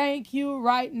say thank you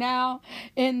right now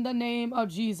in the name of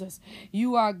Jesus.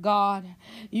 You are God.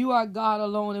 You are God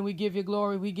alone, and we give you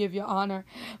glory. We give you honor.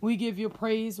 We give you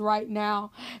praise right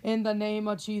now in the name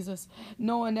of Jesus,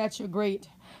 knowing that you're great,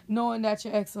 knowing that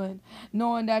you're excellent,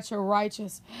 knowing that you're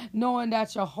righteous, knowing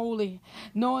that you're holy,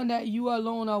 knowing that you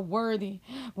alone are worthy,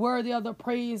 worthy of the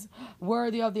praise,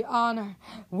 worthy of the honor,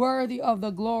 worthy of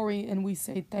the glory. And we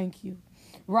say thank you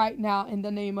right now in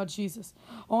the name of Jesus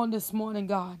on this morning,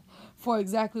 God, for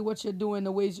exactly what you're doing,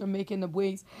 the ways you're making, the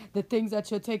ways, the things that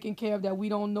you're taking care of that we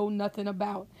don't know nothing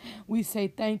about. We say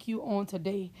thank you on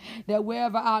today, that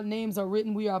wherever our names are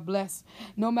written, we are blessed.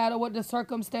 No matter what the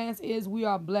circumstance is, we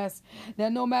are blessed.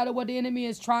 That no matter what the enemy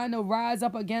is trying to rise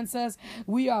up against us,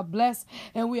 we are blessed,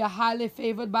 and we are highly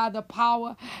favored by the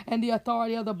power and the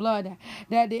authority of the blood.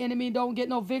 That the enemy don't get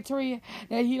no victory,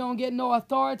 that he don't get no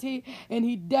authority, and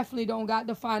he definitely don't got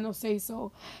the final say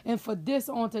so. And for this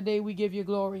on today, we give you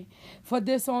glory. For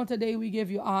this on today, we give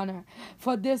you honor.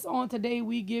 For this on today,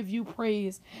 we give you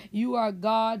praise. You are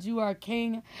God. You are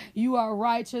King. You are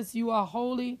righteous. You are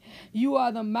holy. You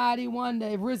are the mighty one,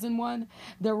 the risen one,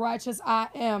 the righteous I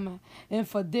am. And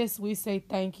for this, we say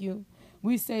thank you.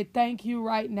 We say thank you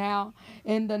right now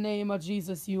in the name of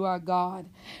Jesus. You are God.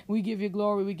 We give you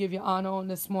glory. We give you honor on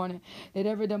this morning. That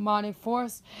every demonic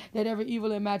force, that every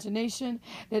evil imagination,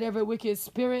 that every wicked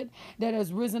spirit that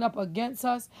has risen up against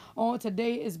us on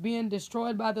today is being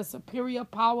destroyed by the superior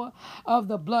power of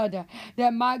the blood.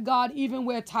 That my God, even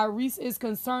where Tyrese is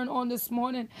concerned on this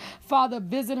morning, Father,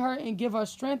 visit her and give her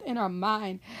strength in her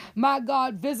mind. My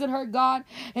God, visit her, God,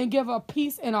 and give her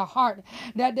peace in her heart.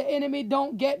 That the enemy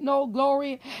don't get no glory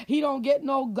glory. He don't get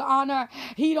no honor.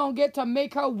 He don't get to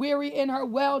make her weary in her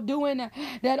well-doing.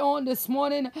 That on this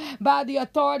morning, by the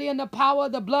authority and the power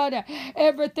of the blood,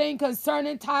 everything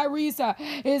concerning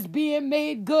Tyrese is being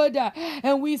made good.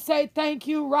 And we say thank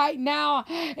you right now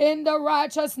in the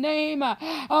righteous name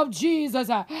of Jesus,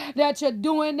 that you're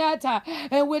doing that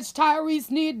in which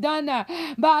Tyrese need done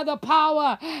by the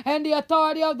power and the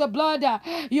authority of the blood.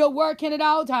 You're working it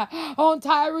out on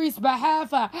Tyrese's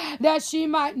behalf, that she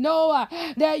might know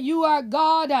that you are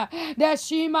God, that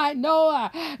she might know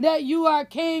that you are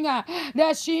King,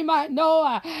 that she might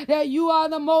know that you are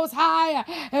the Most High.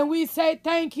 And we say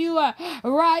thank you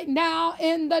right now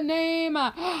in the name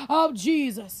of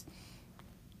Jesus.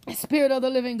 Spirit of the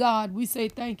living God, we say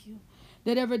thank you.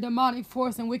 That every demonic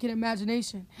force and wicked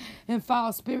imagination and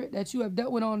foul spirit that you have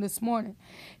dealt with on this morning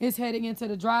is heading into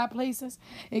the dry places.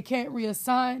 It can't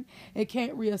reassign. It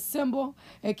can't reassemble.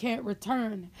 It can't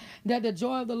return. That the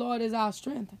joy of the Lord is our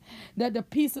strength. That the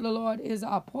peace of the Lord is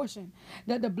our portion.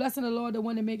 That the blessing of the Lord, the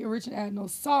one that make it rich and add no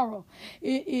sorrow,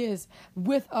 it is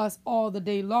with us all the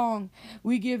day long.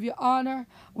 We give you honor.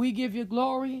 We give you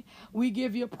glory. We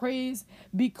give you praise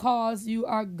because you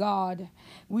are God.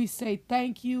 We say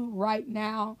thank you right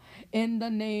now in the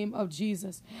name of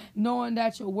Jesus, knowing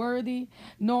that you're worthy,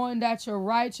 knowing that you're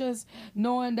righteous,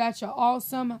 knowing that you're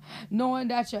awesome, knowing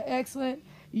that you're excellent.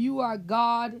 You are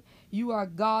God. You are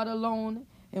God alone,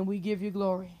 and we give you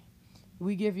glory.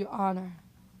 We give you honor.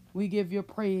 We give you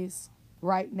praise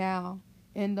right now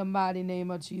in the mighty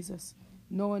name of Jesus,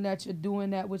 knowing that you're doing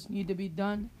that which need to be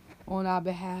done on our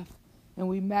behalf. And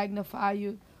we magnify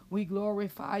you. We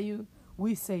glorify you.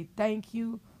 We say thank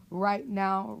you right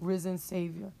now, risen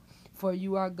Savior. For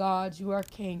you are God, you are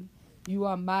King, you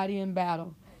are mighty in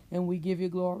battle, and we give you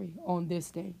glory on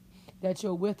this day. That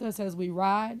you're with us as we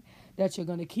ride, that you're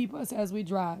going to keep us as we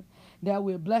drive, that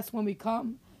we're blessed when we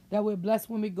come, that we're blessed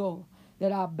when we go,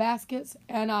 that our baskets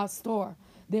and our store,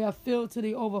 they are filled to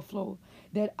the overflow,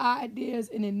 that ideas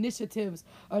and initiatives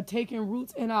are taking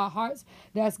roots in our hearts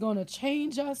that's going to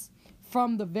change us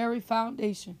from the very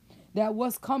foundation, that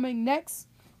what's coming next,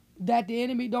 that the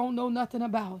enemy don't know nothing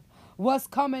about. What's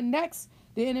coming next,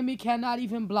 the enemy cannot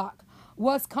even block.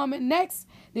 What's coming next,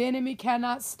 the enemy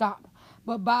cannot stop.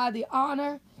 But by the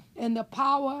honor and the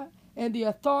power and the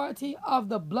authority of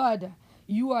the blood,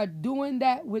 you are doing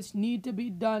that which need to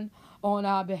be done on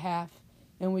our behalf,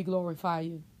 and we glorify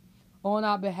you. On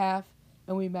our behalf,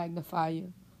 and we magnify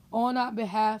you. On our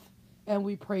behalf, and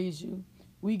we praise you.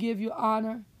 We give you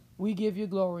honor, we give you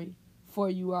glory,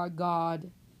 for you are God.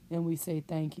 And we say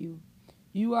thank you.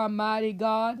 You are mighty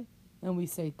God, and we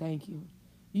say thank you.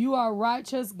 You are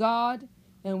righteous God,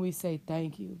 and we say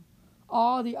thank you.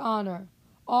 All the honor,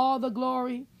 all the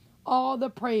glory, all the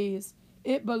praise,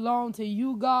 it belongs to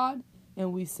you, God,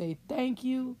 and we say thank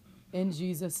you in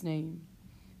Jesus' name.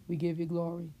 We give you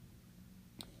glory.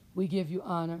 We give you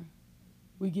honor.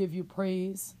 We give you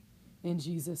praise in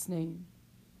Jesus' name.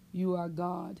 You are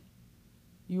God.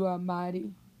 You are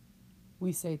mighty.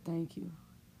 We say thank you.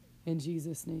 In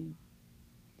Jesus' name,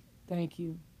 thank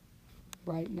you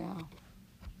right now.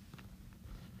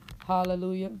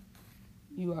 Hallelujah.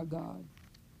 You are God.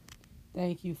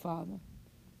 Thank you, Father,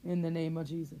 in the name of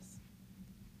Jesus.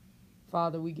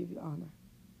 Father, we give you honor.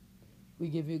 We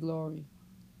give you glory.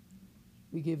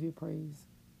 We give you praise.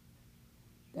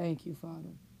 Thank you,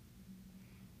 Father.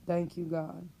 Thank you,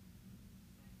 God.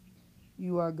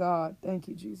 You are God. Thank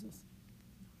you, Jesus.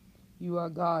 You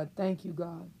are God. Thank you,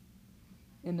 God.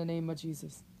 In the name of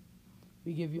Jesus,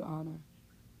 we give you honor.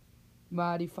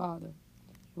 Mighty Father,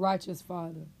 righteous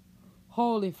Father,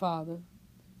 holy Father,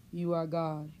 you are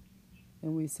God.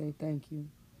 And we say thank you.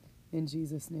 In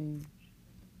Jesus' name.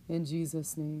 In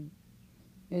Jesus' name.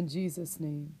 In Jesus'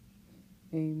 name.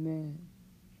 Amen.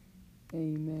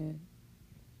 Amen.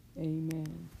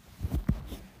 Amen.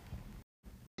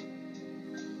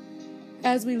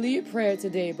 As we lead prayer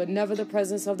today, but never the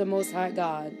presence of the Most High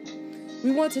God, we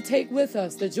want to take with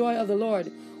us the joy of the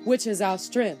Lord, which is our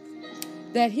strength,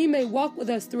 that he may walk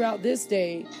with us throughout this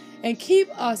day and keep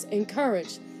us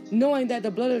encouraged, knowing that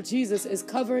the blood of Jesus is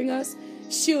covering us,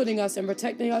 shielding us, and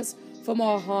protecting us from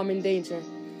all harm and danger.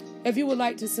 If you would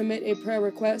like to submit a prayer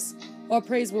request or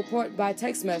praise report by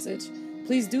text message,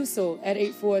 please do so at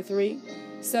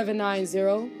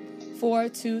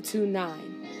 843-790-4229.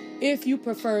 If you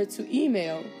prefer to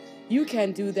email, you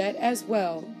can do that as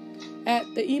well at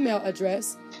the email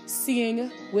address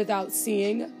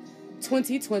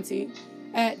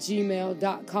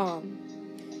seeingwithoutseeing2020@gmail.com.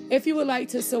 If you would like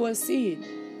to sow a seed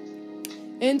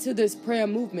into this prayer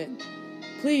movement,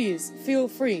 please feel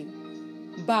free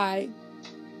by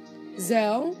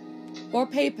Zelle or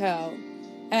PayPal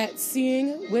at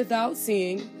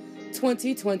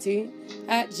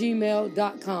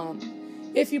seeingwithoutseeing2020@gmail.com.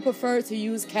 If you prefer to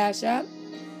use Cash App,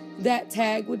 that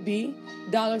tag would be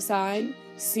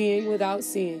 $Seeing Without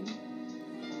Seeing.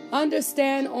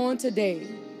 Understand on today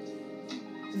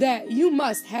that you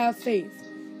must have faith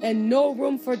and no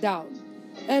room for doubt.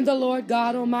 And the Lord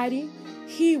God Almighty,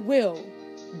 He will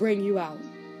bring you out.